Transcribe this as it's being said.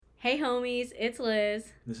Hey homies, it's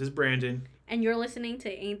Liz. This is Brandon. And you're listening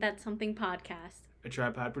to Ain't That Something podcast. A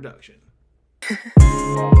tripod production.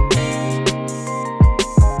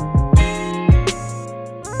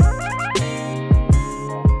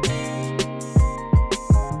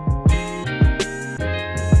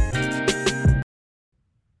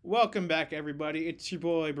 Welcome back, everybody. It's your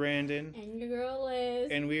boy, Brandon. And your girl, Liz.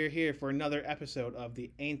 And we're here for another episode of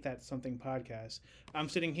the Ain't That Something podcast. I'm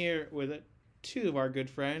sitting here with two of our good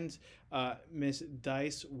friends, Miss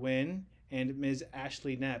Dice Wynn and Ms.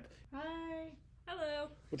 Ashley Knapp. Hi. Hello.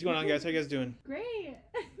 What's going on, guys? How you guys doing? Great.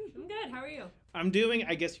 I'm good. How are you? I'm doing,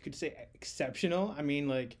 I guess you could say, exceptional. I mean,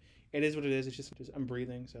 like, it is what it is. It's just I'm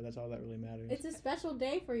breathing, so that's all that really matters. It's a special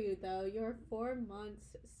day for you, though. You're 4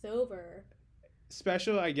 months sober.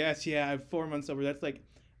 Special, I guess. Yeah, I'm 4 months sober. That's like,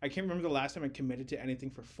 I can't remember the last time I committed to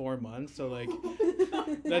anything for 4 months. So like,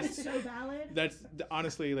 That's so valid. That's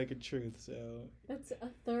honestly like a truth. So That's a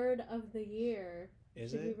third of the year.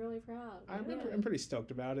 is Should it? be really proud. I'm pretty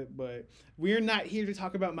stoked about it, but we're not here to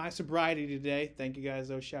talk about my sobriety today. Thank you guys,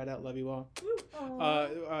 though. Shout out, love you all.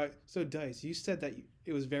 So Dice, you said that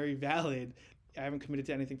it was very valid. I haven't committed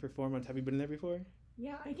to anything for 4 months. Have you been there before?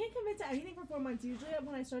 Yeah, I can't commit to anything for 4 months. Usually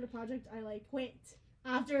when I start a project, I like quit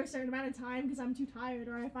after a certain amount of time because I'm too tired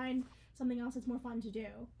or I find something else that's more fun to do.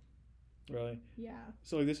 Really? Yeah.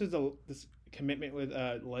 So like, this commitment with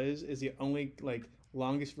Liz is the only like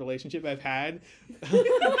longest relationship I've had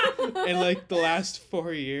in like the last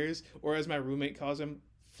 4 years, or as my roommate calls them,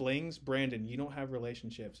 flings. Brandon, you don't have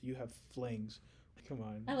relationships, you have flings. Come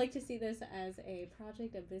on. I like to see this as a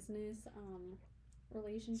project, a business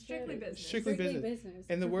relationship. Strictly business. business.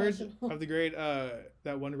 In the words Professional. of the great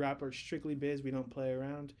that one rapper, strictly biz, we don't play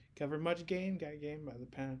around. Cover much game, got game by the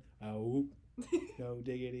pound. Oh, no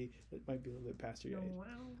diggity. That might be a little bit past your age. Wow.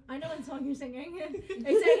 I know what song you're singing.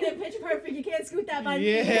 They sang it in Pitch Perfect. You can't scoot that by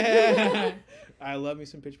me. Yeah. I love me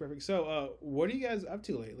some Pitch Perfect. So, what are you guys up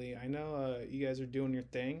to lately? I know you guys are doing your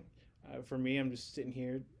thing. For me, I'm just sitting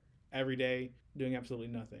here every day doing absolutely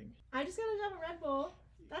nothing. I just got a job at Red Bull.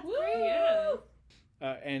 That's Woo! great. Yeah.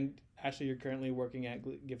 And Ashley, you're currently working at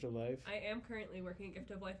Gift of Life. I am currently working at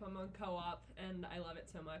Gift of Life. I'm on co-op, and I love it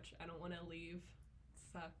so much. I don't want to leave. It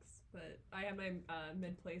sucks, but I had my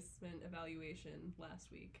mid-placement evaluation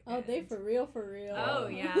last week. Oh, they and- for real? Oh,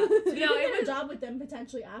 yeah. So you No, can it get a was... job with them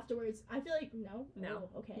potentially afterwards. I feel like no. No.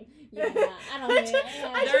 Oh, okay. Yeah, I don't know. I just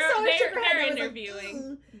saw it shook her head, They're I was like,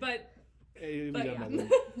 interviewing, but It'll be But done yeah. by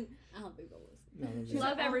then. I don't think they'll listen. No, no, She's no.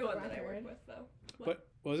 love off the everyone that I work record. with, though. What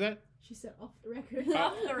was that? She said off the record.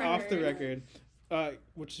 Off the record. Off the record.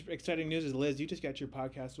 Which is exciting news is Liz, you just got your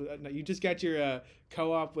podcast with you just got your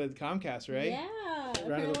co-op with Comcast, right? Yeah.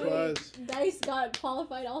 Round of apparently applause. Dice got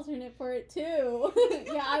qualified alternate for it too.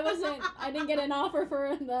 Yeah, I didn't get an offer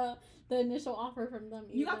for the initial offer from them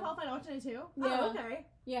either. You got qualified alternate too? Yeah. Oh, okay.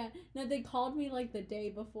 Yeah, no, they called me like the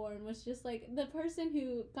day before and was just like, the person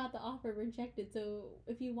who got the offer rejected, so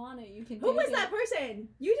if you want it, you can Who take was it. that person?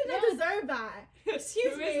 You did not Yeah. deserve that.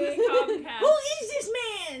 Excuse Who me. is this Comcast? Who is this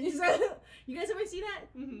man? So, you guys ever see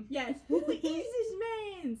that? Mhm. Yes. Who is this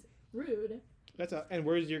man? Rude. That's and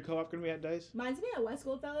where's your co-op gonna be at, Dice? Mine's gonna be at West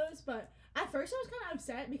Goldfellows, but at first I was kind of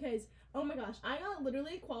upset because, oh my gosh, I got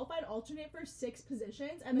literally qualified alternate for 6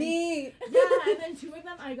 positions. And then, Me. yeah, and then 2 of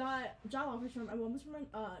them I got job offers from, and one was from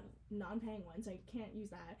a non-paying one, so I can't use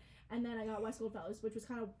that. And then I got West Goldfellows, which was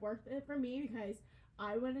kind of worth it for me because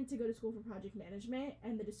I wanted to go to school for project management,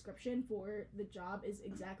 and the description for the job is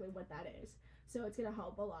exactly what that is. So it's gonna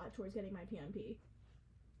help a lot towards getting my PMP.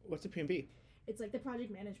 What's the PMP? It's like the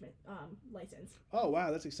project management license. Oh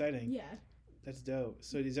wow, that's exciting. Yeah. That's dope.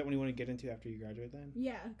 So is that what you want to get into after you graduate then?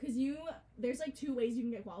 Yeah, because there's like 2 ways you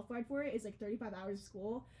can get qualified for it. It's like 35 hours of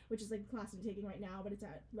school, which is like the class I'm taking right now, but it's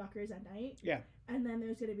at Rutgers at night. Yeah. And then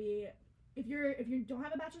there's gonna be, if you don't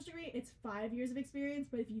have a bachelor's degree, it's 5 years of experience,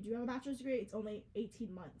 but if you do have a bachelor's degree, it's only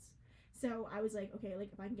 18 months. So I was like, okay,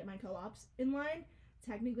 like if I can get my co-ops in line,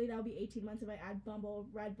 technically that'll be 18 months if I add Bumble,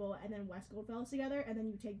 Red Bull, and then West Goldfellows together, and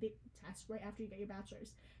then you take the test right after you get your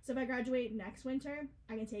bachelor's. So if I graduate next winter,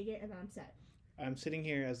 I can take it and then I'm set. I'm sitting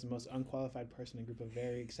here as the most unqualified person in a group of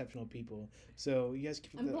very exceptional people. So you guys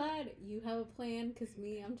keep I'm glad you have a plan, because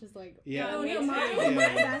me, I'm just like, Yeah. Oh, Me no, too. my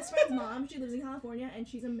Yeah. best friend's mom, she lives in California, and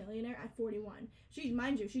she's a millionaire at 41.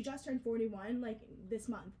 Mind you, she just turned 41, like, this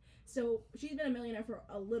month. So she's been a millionaire for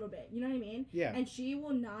a little bit, you know what I mean? Yeah. And she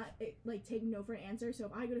will not, like, take no for an answer. So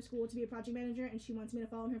if I go to school to be a project manager and she wants me to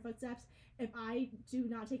follow in her footsteps, if I do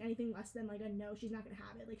not take anything less than, like, a no, she's not going to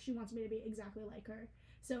have it. Like, she wants me to be exactly like her.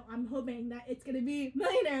 So I'm hoping that it's gonna be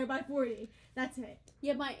millionaire by 40. That's it.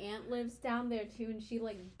 Yeah, my aunt lives down there too, and she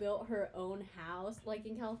like built her own house like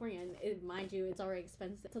in California. And mind you, it's already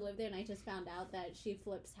expensive to live there. And I just found out that she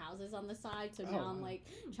flips houses on the side. So now I'm like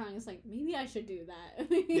trying to like maybe I should do that.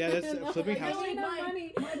 Yeah, that's flipping like, houses.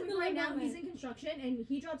 money. My boyfriend right now, he's in construction, and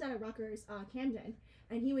he dropped out of Rutgers, Camden.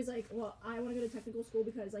 And he was like, well, I want to go to technical school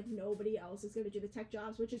because, like, nobody else is going to do the tech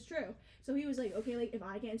jobs, which is true. So he was like, okay, like, if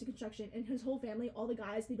I get into construction, and his whole family, all the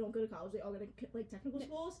guys, they don't go to college, they all go to, like, technical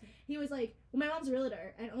schools. He was like, well, my mom's a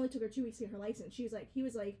realtor, and it only took her 2 weeks to get her license. He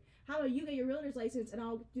was like, how about you get your realtor's license, and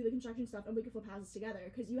I'll do the construction stuff, and we can flip houses together,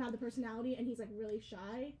 because you have the personality, and he's, like, really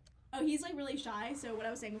shy. Oh, he's, like, really shy, so what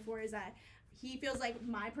I was saying before is that he feels like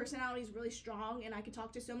my personality is really strong and I can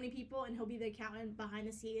talk to so many people, and he'll be the accountant behind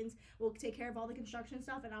the scenes. We'll take care of all the construction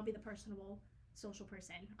stuff, and I'll be the personable social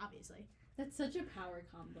person, obviously. That's such a power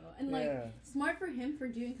combo. And like smart for him for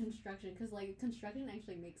doing construction, because like construction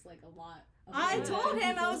actually makes like a lot of I money. told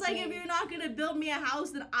him, I was like, if you're not going to build me a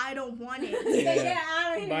house, then I don't want it. Yeah. Get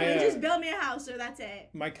out of here. Just build me a house, so that's it.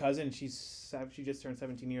 My cousin, she just turned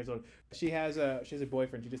 17 years old. She has a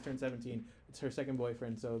boyfriend. She just turned 17. It's her second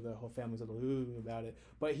boyfriend, so the whole family's a little ooh about it.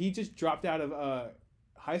 But he just dropped out of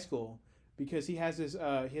high school because he has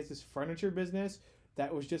this furniture business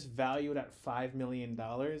that was just valued at $5 million.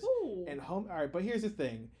 Ooh. And all right, but here's the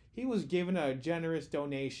thing: he was given a generous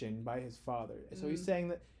donation by his father. So he's saying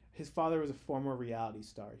that his father was a former reality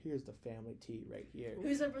star. Here's the family tea right here.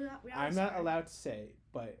 Who's a reality I'm star? not allowed to say,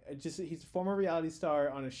 but he's a former reality star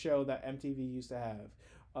on a show that MTV used to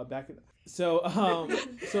have back in. So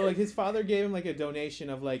like his father gave him like a donation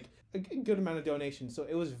of like a good amount of donation. So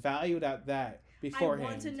it was valued at that beforehand.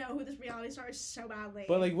 I want to know who this reality star is so badly.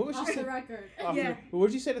 But like, what would you Off say? the record. Yeah. What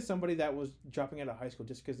would you say to somebody that was dropping out of high school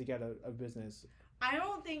just because he got a business? I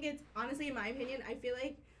don't think it's, honestly, in my opinion, I feel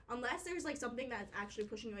like unless there's like something that's actually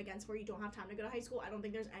pushing you against where you don't have time to go to high school, I don't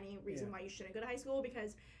think there's any reason why you shouldn't go to high school,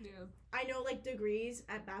 because I know like degrees,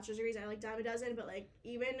 at bachelor's degrees, I like dime a dozen, but like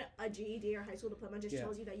even a GED or high school diploma just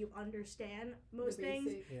tells you that you understand most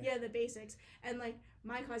things. Yeah, the basics. And like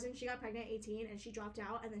my cousin, she got pregnant at 18 and she dropped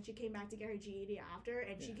out, and then she came back to get her GED after,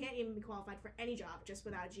 and she can't even be qualified for any job just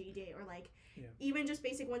without a GED, or like even just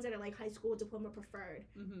basic ones that are like high school diploma preferred.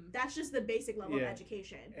 That's just the basic level of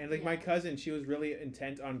education. And like my cousin, she was really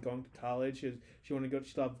intent on going to college. She wanted to go.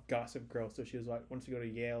 She loved Gossip Girl, so she was like wants to go to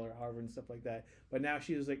Yale or Harvard and stuff like that. But now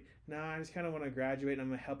she was like, nah, I just kind of want to graduate and I'm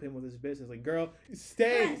gonna help him with his business. Like, girl,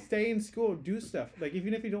 stay in school, do stuff. Like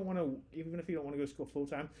even if you don't want to go to school full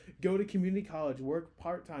time, go to community college, work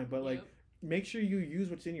part time. But like, make sure you use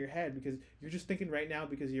what's in your head, because you're just thinking right now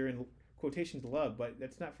because you're in quotations love, but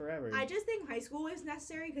that's not forever. I just think high school is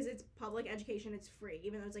necessary because it's public education, it's free,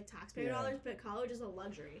 even though it's like taxpayer dollars, but college is a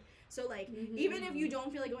luxury. So like even if you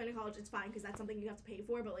don't feel like going to college, it's fine because that's something you have to pay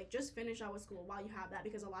for, but like just finish out with school while you have that,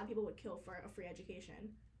 because a lot of people would kill for a free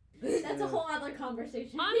education. That's a whole other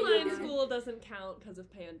conversation. Online school doesn't count because of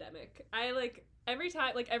pandemic. I like every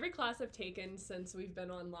class I've taken since we've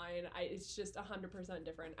been online, it's just 100%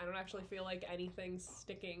 different. I don't actually feel like anything's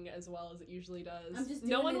sticking as well as it usually does. I'm just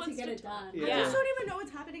doing it to get it done. I just don't even know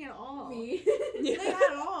what's happening at all. Me. Like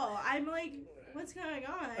at all. I'm like, what's going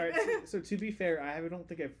on? All right, so to be fair, I don't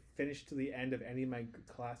think I've finished to the end of any of my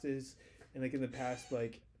classes, and like in the past,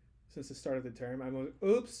 like since the start of the term, I'm like,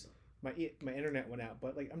 oops, my internet went out.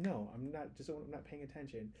 But like, I'm not paying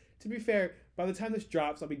attention. To be fair, by the time this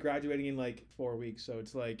drops, I'll be graduating in like 4 weeks. So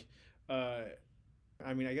it's like, I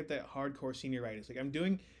mean, I get that hardcore senioritis. Like I'm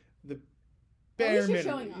doing the bare minimum.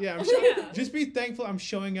 Showing up. Yeah, just be thankful I'm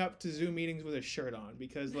showing up to Zoom meetings with a shirt on,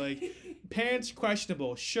 because like pants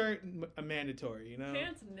questionable, shirt mandatory. You know.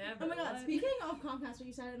 Pants never. Oh my god! Speaking of Comcast, what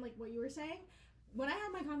you said and like what you were saying, when I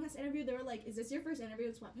had my Comcast interview, they were like, "Is this your first interview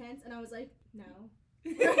in sweatpants?" And I was like, "No."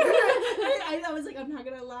 I was like, I'm not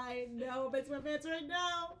gonna lie, no, I'm in sweatpants right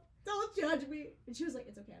now. Don't judge me. And she was like,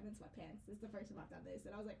 it's okay, I'm in sweatpants. This is the first time I've done this.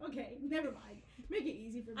 And I was like, okay, never mind. Make it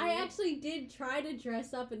easy for me. I actually did try to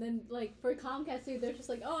dress up, and then like for Comcast too, they're just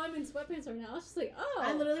like, oh, I'm in sweatpants right now. I was just like, oh.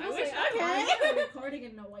 I literally was like, I okay. I wore a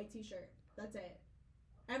cardigan and a white t-shirt. That's it.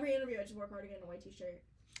 Every interview I just wore a cardigan and a white t-shirt.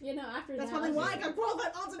 You know, after That's that. probably why I got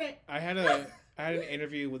qualified alternate. I had an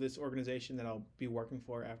interview with this organization that I'll be working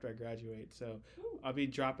for after I graduate, so I'll be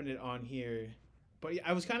dropping it on here. But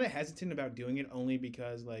I was kind of hesitant about doing it only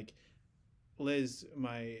because like Liz,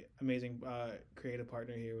 my amazing creative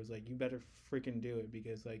partner here, was like, you better freaking do it,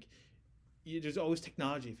 because like there's always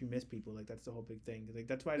technology if you miss people. Like, that's the whole big thing. Like,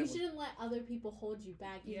 that's why I You don't. shouldn't let other people hold you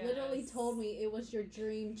back. You Yes. literally told me it was your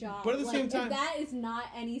dream job. But at the same time- if that is not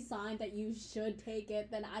any sign that you should take it,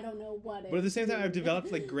 then I don't know what is. But at the same time, I've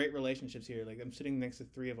developed like great relationships here. Like, I'm sitting next to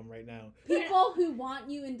 3 of them right now. People who want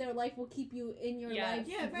you in their life will keep you in your Yes. life,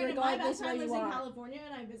 Yeah, Brandon, my regardless best friend where lives you in are. California,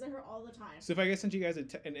 and I visit her all the time. So if I guys sent you guys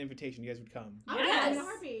an invitation, you guys would come. I would Yes. come in a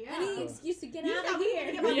heartbeat. Yeah. Any Cool. excuse to get You out got of me here.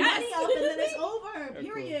 to get my Yes. money up, and then it's over. cool.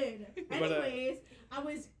 Period. But, Anyways, I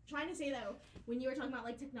was trying to say though, when you were talking about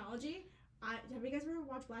like technology, have you guys ever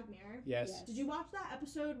watched Black Mirror? Yes. Yes. Did you watch that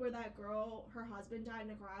episode where that girl, her husband died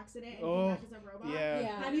in a car accident and Oh, came back as a robot? Yeah.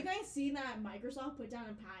 Yeah. Have you guys seen that Microsoft put down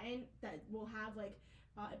a patent that will have like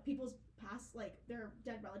people's past, like their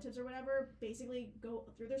dead relatives or whatever, basically go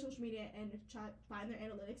through their social media and find their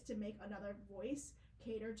analytics to make another voice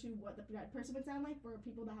cater to what the dead person would sound like for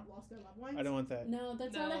people that have lost their loved ones? I don't want that. No,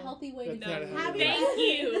 that's not a No. healthy way to That's do not it. a healthy Have way.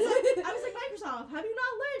 you- Thank you. I was like, Microsoft, have you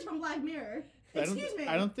not learned from Black Mirror? Excuse me.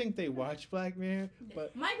 I don't think they watch Black Mirror,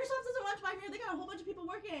 but Microsoft doesn't watch Black Mirror. They got a whole bunch of people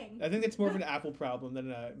working. I think it's more of an Apple problem than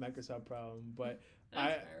a Microsoft problem. But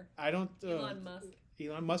That's fair. I don't. Elon Musk.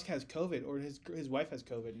 Elon Musk has COVID, or his wife has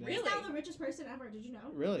COVID now. He's Really? now the richest person ever. Did you know?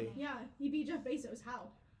 Really? Yeah, he beat Jeff Bezos. How?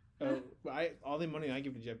 All the money I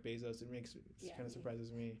give to Jeff Bezos, it Yeah. kind of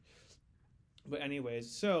surprises me. But anyways,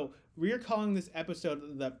 so we are calling this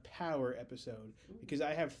episode the Power episode because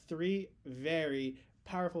I have 3 very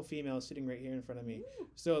powerful females sitting right here in front of me.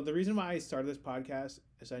 So the reason why I started this podcast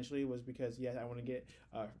essentially was because I want to get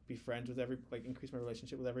be friends with increase my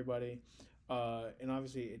relationship with everybody. And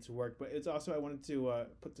obviously it's work, but it's also I wanted to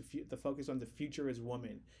put the focus on the future as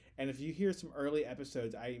woman. And if you hear some early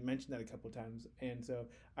episodes, I mentioned that a couple times. And so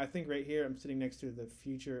I think right here I'm sitting next to the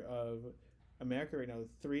future of America right now.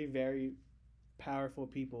 3 very powerful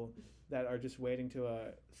people that are just waiting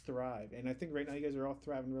to thrive. And I think right now you guys are all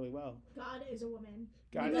thriving really well. God is a woman.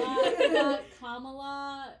 God, We got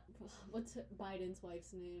Kamala, what's Biden's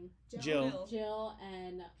wife's name? Jill. Jill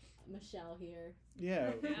and Michelle here.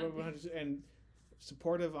 Yeah, Yeah. 100%, and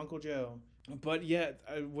supportive Uncle Joe. But yeah,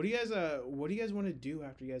 what do you guys want to do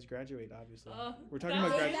after you guys graduate? Obviously, we're talking that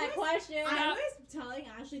about was- That question. I was telling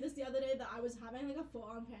Ashley this the other day that I was having like a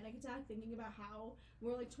full-on panic attack thinking about how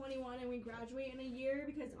we're like 21 and we graduate in a year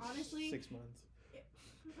because honestly, 6 months.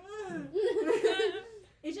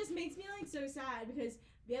 it just makes me like so sad because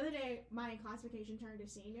the other day my classification turned to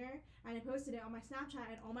senior and I posted it on my Snapchat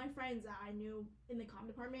and all my friends that I knew in the comm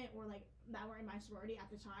department or like that were in my sorority at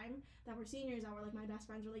the time that were seniors that were like my best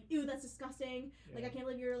friends were like, ew, that's disgusting. Like I can't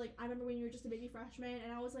believe you're like, I remember when you were just a baby freshman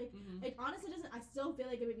and I was like, it honestly doesn't, I still feel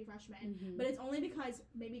like a baby freshman. Mhm. But it's only because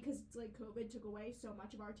it's like COVID took away so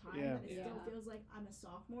much of our time Yeah. that it still Yeah. feels like I'm a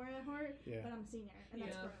sophomore at heart, Yeah. but I'm a senior, and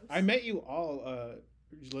that's Yeah. gross. I met you all.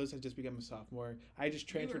 Liz has just become a sophomore. I just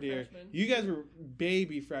transferred here. freshmen. You guys were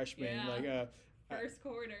baby freshmen. Yeah. First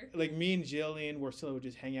quarter. Like me and Jillian were still would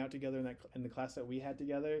just hang out together in the class that we had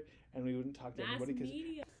together, and we wouldn't talk to Mass anybody because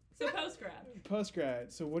media. So post grad. post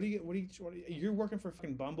grad. So what do you you're working for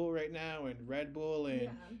fucking Bumble right now and Red Bull and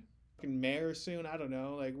Yeah. fucking Mayor soon. I don't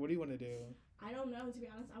know. Like, what do you want to do? I don't know, to be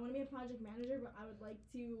honest. I want to be a project manager, but I would like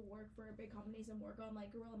to work for big companies and work on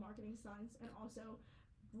like guerrilla marketing stunts and also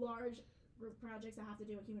large group projects that have to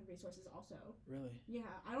do with human resources also. Really? Yeah,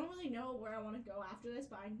 I don't really know where I want to go after this,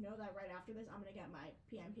 but I know that right after this I'm going to get my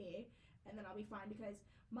PMP and then I'll be fine because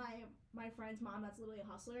my friend's mom that's literally a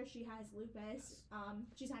hustler, she has lupus.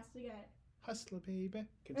 She has to get Hustler, baby.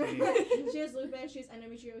 Continue. she has lupus, she has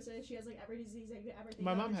endometriosis, she has like every disease that you could ever think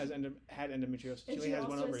My of. mom and has she- had endometriosis. She And only she has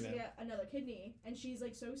one also over has to now. get another kidney, and she's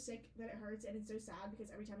like so sick that it hurts, and it's so sad because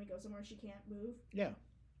every time we go somewhere, she can't move. Yeah.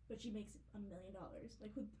 But she makes $1 million.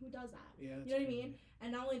 Like who does that? Yeah. That's You know what I crazy. mean?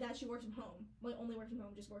 And not only that, she works from home. Like only works from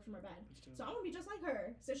home, just works from her bed. That's dope. So I want to be just like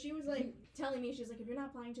her. So she was like telling me, she's like, if you're not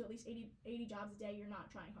applying to at least 80 jobs a day, you're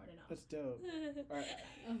not trying hard enough. That's dope. All right.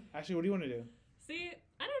 Actually, what do you want to do? See,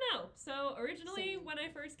 I don't know. So originally, Same. when I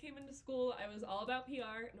first came into school, I was all about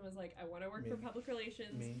PR and was like, I want to work for Me. public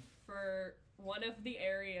relations Me. for one of the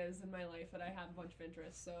areas in my life that I have a bunch of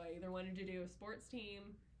interests. So I either wanted to do a sports team,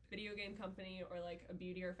 video game company, or like a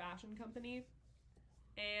beauty or fashion company.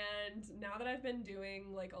 And now that I've been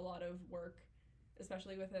doing like a lot of work,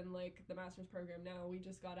 especially within like the master's program now, we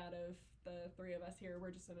just got out of the 3 of us here.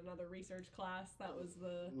 We're just in another research class. That was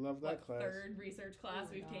the Love that class. 3rd research class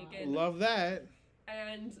my we've God. taken. Love that.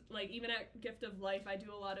 And like even at Gift of Life, I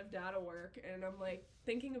do a lot of data work, and I'm like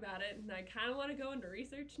thinking about it, and I kind of want to go into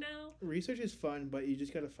research now. Research is fun, but you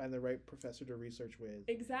just got to find the right professor to research with.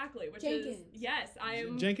 Exactly, which Jenkins. is yes, I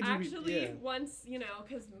am Jenkins would be- actually yeah. once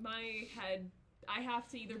because my head I have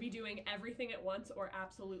to either be doing everything at once or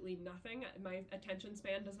absolutely nothing. My attention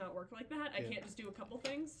span does not work like that. I can't just do a couple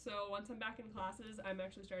things. So once I'm back in classes, I'm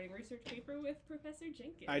actually starting a research paper with Professor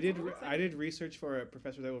Jenkins. I did research for a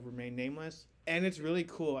professor that will remain nameless, and it's really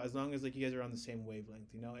cool as long as like you guys are on the same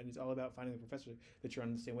wavelength, you know. And it's all about finding the professor that you're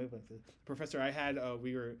on the same wavelength. The professor I had,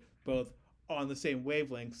 we were both on the same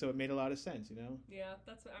wavelength, so it made a lot of sense, you know. Yeah,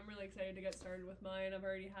 that's what I'm really excited to get started with mine. I've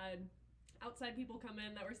already had outside people come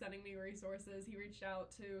in that were sending me resources. He reached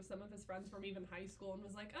out to some of his friends from even high school and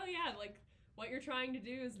was like, oh yeah, like what you're trying to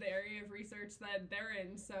do is the area of research that they're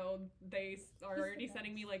in, so they are already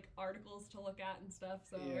sending me like articles to look at and stuff,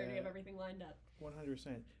 so I already have everything lined up. 100%.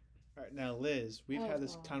 All right, now Liz, we've had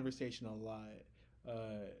this conversation a lot.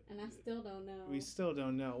 And I still don't know. We still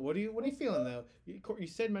don't know. What are you feeling though? You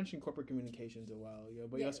mentioned corporate communications a while ago,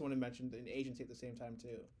 but you also want to mention an agency at the same time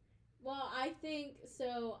too. Well, I think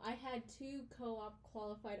so. I had 2 co-op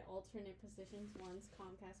qualified alternate positions. One's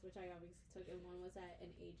Comcast, which I obviously took, and one was at an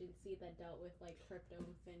agency that dealt with like crypto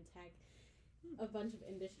and fintech, a bunch of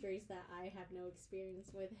industries that I have no experience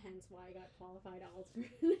with. Hence why I got qualified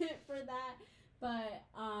alternate for that. But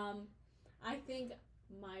I think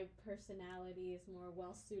my personality is more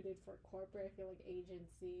well suited for corporate. I feel like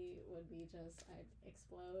agency would be just I'd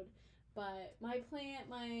explode. But my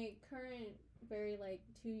current very like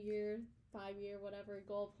 2-year, 5-year, whatever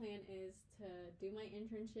goal plan is to do my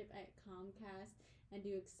internship at Comcast and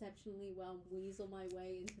do exceptionally well, weasel my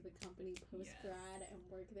way into the company post-grad and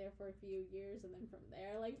work there for a few years, and then from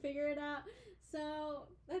there like figure it out. So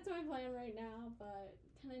that's my plan right now, but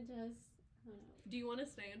kind of just I don't know. Do you want to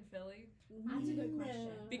stay in Philly? That's a good question.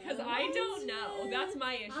 Because I don't know. That's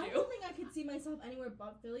my issue. I don't think I could see myself anywhere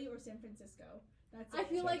but Philly or San Francisco. I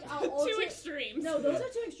feel like two extremes. No, those are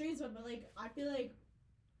 2 extremes, but like I feel like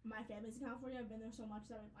my family's in California. I've been there so much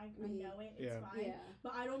that I know it. It's fine. Yeah.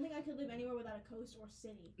 But I don't think I could live anywhere without a coast or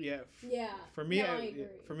city. Yeah. For me,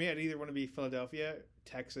 I'd either want to be Philadelphia,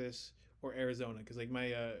 Texas, or Arizona, because like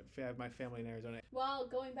I have my family in Arizona. Well,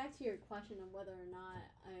 going back to your question on whether or not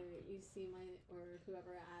you see or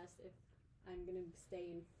whoever asked if I'm gonna stay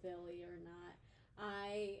in Philly or not,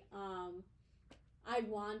 I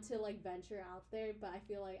want to like venture out there, but I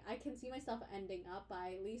feel like I can see myself ending up. But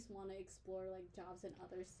I at least want to explore like jobs in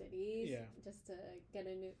other cities, just to get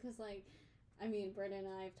a new. Cause like, I mean, Brittany and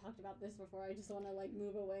I have talked about this before. I just want to like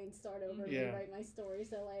move away and start over and rewrite my story.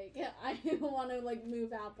 So like, I want to like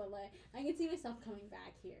move out, but like, I can see myself coming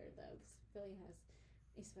back here though, because Philly has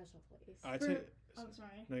a special place. Oh,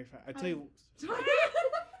 sorry. No, you're fine. I tell you. Sorry.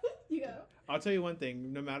 You go. I'll tell you one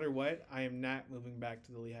thing. No matter what, I am not moving back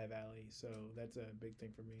to the Lehigh Valley. So that's a big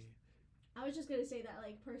thing for me. I was just gonna say that,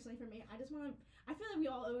 like, personally for me, I just want to. I feel like we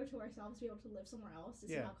all owe it to ourselves to be able to live somewhere else to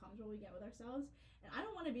see how comfortable we get with ourselves. And I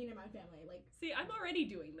don't want to be near my family. Like, see, I'm already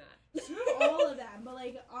doing that. Screw all of them. But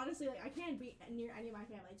like, honestly, like, I can't be near any of my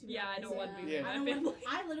family. To be honest. I don't want to be near my family.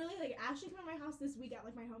 I literally like Ashley came to my house this week at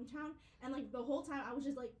like my hometown, and like the whole time I was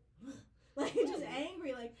just like. Like, just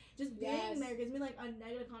angry, like, just being there gives me, like, a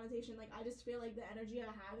negative connotation. Like, I just feel like the energy I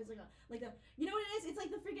have is, like a, you know what it is? It's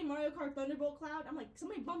like the freaking Mario Kart Thunderbolt cloud. I'm like,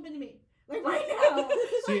 somebody bump into me. Like, right now.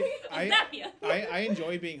 See, I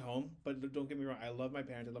enjoy being home, but don't get me wrong. I love my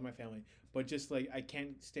parents. I love my family. But just, like, I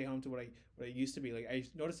can't stay home to what I used to be. Like, I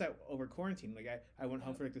noticed that over quarantine. Like, I went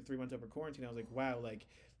home for, like, the 3 months over quarantine. I was like, wow, like,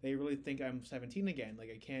 they really think I'm 17 again. Like,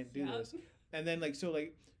 I can't do this. And then, like, so,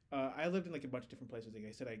 like, I lived in like a bunch of different places. Like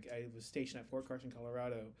I said, I was stationed at Fort Carson,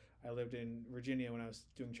 Colorado. I lived in Virginia when I was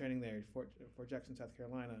doing training there, Fort Jackson, South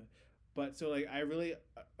Carolina. But so like I really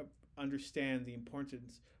understand the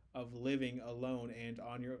importance of living alone and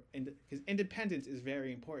on your because independence is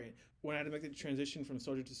very important. When I had to make the transition from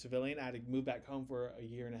soldier to civilian, I had to move back home for a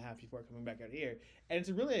year and a half before coming back out here, and it's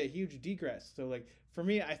really a huge degress. So like for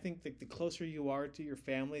me, I think that the closer you are to your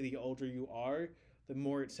family, the older you are, the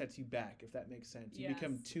more it sets you back, if that makes sense. You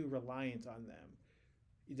become too reliant on them.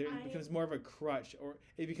 It becomes more of a crutch, or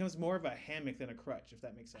it becomes more of a hammock than a crutch, if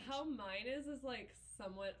that makes sense. How mine is like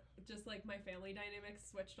somewhat just like my family dynamics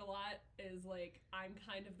switched a lot. Is like I'm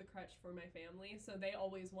kind of the crutch for my family, so they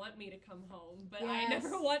always want me to come home, but I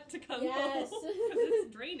never want to come home because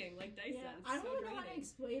it's draining, like Dice says. I don't really know how to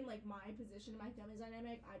explain like my position, my family's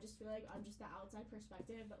dynamic. I just feel like I'm just the outside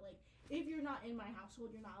perspective, but like if you're not in my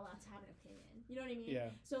household, you're not allowed to have an opinion. You know what I mean?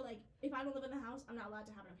 Yeah. So like if I don't live in the house, I'm not allowed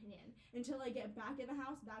to have an opinion until I get back in the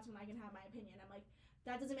house. That's when I can have my opinion. I'm like,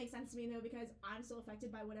 that doesn't make sense to me though, because I'm still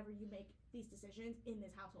affected by whatever you make these decisions in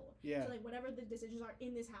this household. Yeah. So like whatever the decisions are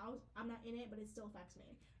in this house, I'm not in it, but it still affects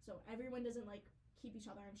me. So everyone doesn't like keep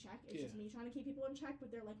each other in check. It's just me trying to keep people in check,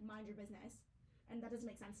 but they're like, mind your business. and that doesn't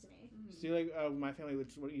make sense to me. See, like my family,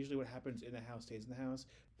 which usually what happens in the house stays in the house.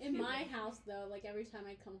 In my house, though, like every time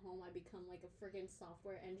I come home, I become like a friggin'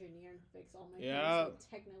 software engineer and fix all my parents'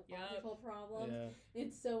 like, technological problems. Yeah.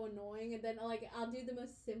 It's so annoying. And then like I'll do the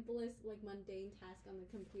most simplest like mundane task on the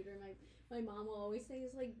computer. My mom will always say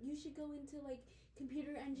is like, you should go into like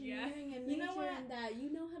computer engineering and major in that.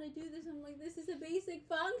 You know how to do this. I'm like, this is a basic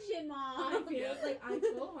function, Mom. I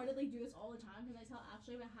full-heartedly do this all the time because I tell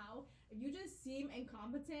Ashley about how if you just seem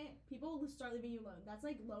incompetent, people will start leaving you alone. That's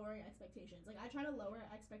like lowering expectations. Like I try to lower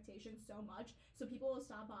expectations so much so people will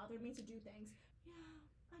stop bothering me to do things.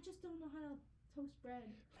 Yeah, I just don't know how to toast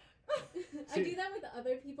bread. I do that with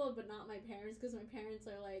other people, but not my parents, because my parents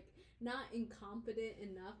are like not incompetent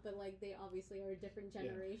enough, but like they obviously are a different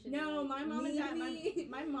generation. No, like, my mom and dad,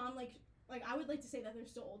 my mom like I would like to say that they're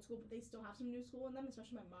still old school, but they still have some new school in them,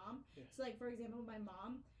 especially my mom. Yeah. So like for example, my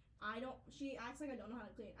mom, she acts like I don't know how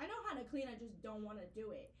to clean. I know how to clean, I just don't want to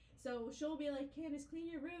do it. So she'll be like, Candace, clean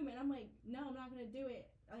your room, and I'm like, no, I'm not gonna do it.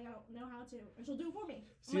 Like, I don't know how to, and she'll do it for me.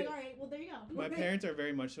 I'm like, all right, well, there you go. My parents are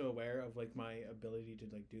very much so aware of like my ability to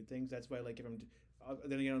like do things. That's why like if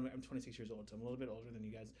then again I'm 26 years old, so I'm a little bit older than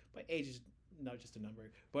you guys. My age is not just a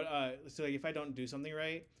number, but so like if I don't do something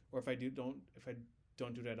right, or if I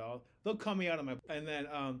don't do it at all, they'll call me out on my. And then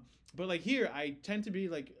but like here I tend to be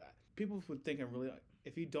like, people would think I'm really.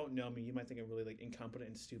 If you don't know me, you might think I'm really like incompetent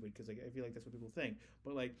and stupid, because like I feel like that's what people think.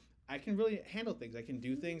 But like I can really handle things. I can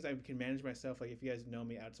do things. I can manage myself. Like if you guys know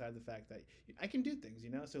me outside the fact that I can do things, you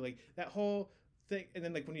know. So like that whole thing, and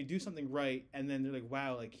then like when you do something right, and then they're like,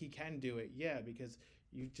 wow, like he can do it. Yeah, because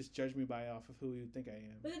you just judge me off of who you think I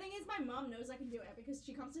am. But the thing is, my mom knows I can do it because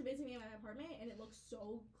she comes to visit me in my apartment, and it looks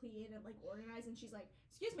so clean and like organized. And she's like,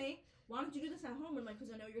 "Excuse me, why don't you do this at home?" And I'm like,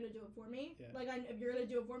 "Because I know you're gonna do it for me. Yeah. Like, if you're gonna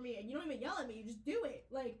do it for me, and you don't even yell at me, you just do it.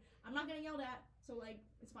 Like, I'm not gonna yell at, so like,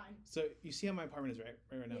 it's fine." So you see how my apartment is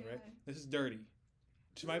right now, right? This is dirty.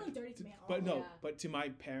 It doesn't look dirty to me at all. But no, but to my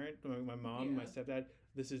parent, my mom, my stepdad,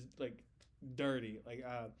 this is like dirty. Like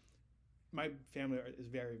my family is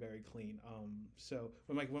very, very clean. So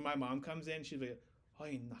when my mom comes in, she's like,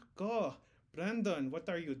 "Ay nako, Brandon, what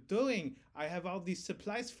are you doing? I have all these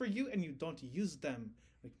supplies for you and you don't use them."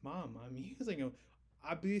 Like, Mom, I'm using them.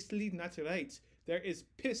 Obviously not right. There is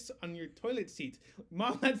piss on your toilet seat.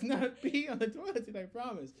 Mom, that's not pee on the toilet seat, I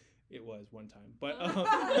promise. It was one time, but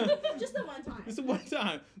just the one time. Just the one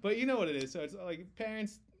time, but you know what it is. So it's like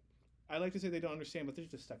parents. I like to say they don't understand, but they're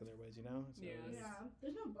just stuck in their ways, you know. So yeah.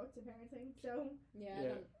 There's no book to parenting, so I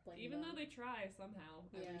don't blame even them. though they try somehow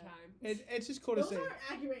every time. It's just cool to say. Those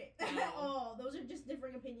aren't accurate at all. Those are just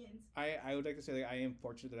differing opinions. I would like to say like I am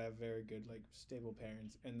fortunate that I have very good like stable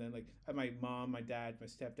parents, and then like I have my mom, my dad, my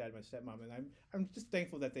stepdad, my stepmom, and I'm just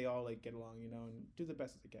thankful that they all like get along, you know, and do the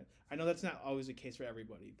best as they can. I know that's not always the case for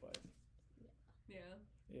everybody, but Yeah,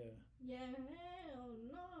 hell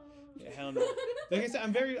no. Yeah, hell no. Like I said,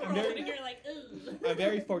 I'm very You're like, ugh. I'm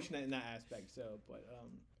very fortunate in that aspect. So, but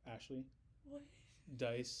Ashley, what?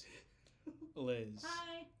 Dice, Liz,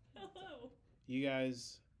 Hi. Hello. You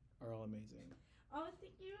guys are all amazing. Oh,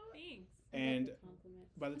 thank you. Thanks. And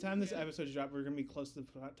by the time this episode drops, we're gonna be close to the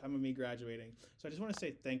time of me graduating. So I just want to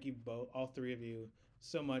say thank you both, all three of you,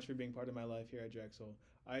 so much for being part of my life here at Drexel.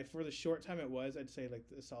 For the short time it was, I'd say like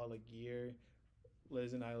a solid like year.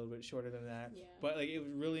 Liz and I a little bit shorter than that. Yeah. But like it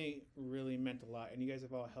was really, really meant a lot, and you guys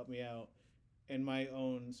have all helped me out in my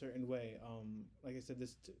own certain way. Like I said,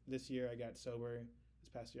 this year I got sober. This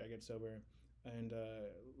past year I got sober, and a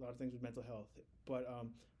lot of things with mental health. But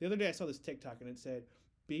the other day I saw this TikTok and it said,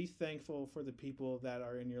 "Be thankful for the people that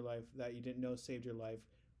are in your life that you didn't know saved your life,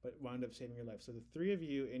 but wound up saving your life." So the three of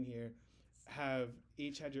you in here have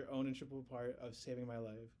each had your own integral part of saving my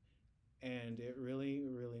life. And it really,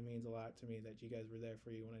 really means a lot to me that you guys were there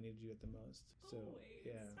for you when I needed you at the most. So,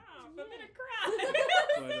 yeah. Stop, I'm gonna cry.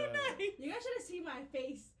 But, you guys should have seen my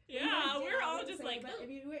face. Yeah, we're all just like. But if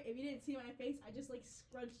you didn't see my face, I just like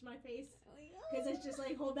scrunched my face because it's just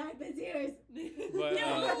like hold back the tears. But,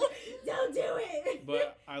 no, don't do it.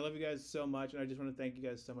 But I love you guys so much, and I just want to thank you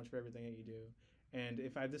guys so much for everything that you do. And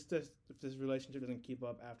if this relationship doesn't keep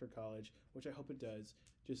up after college, which I hope it does,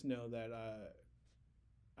 just know that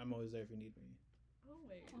I'm always there if you need me.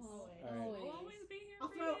 Always. Right. I'll always be here I'll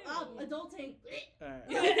for throw you. up adulting.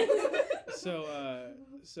 So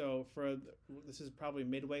this is probably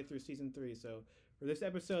midway through season 3. So for this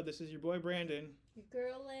episode, this is your boy Brandon. Your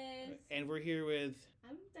girl Liz. And we're here with...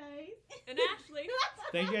 I'm Dice. And Ashley.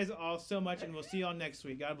 Thank you guys all so much, and we'll see you all next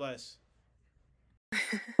week. God bless.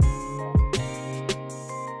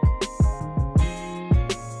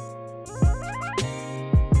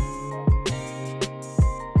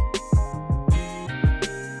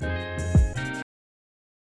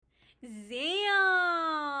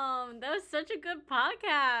 such a good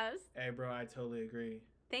podcast. Hey, bro, I totally agree.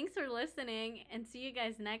 Thanks for listening, and see you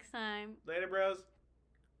guys next time. Later, bros.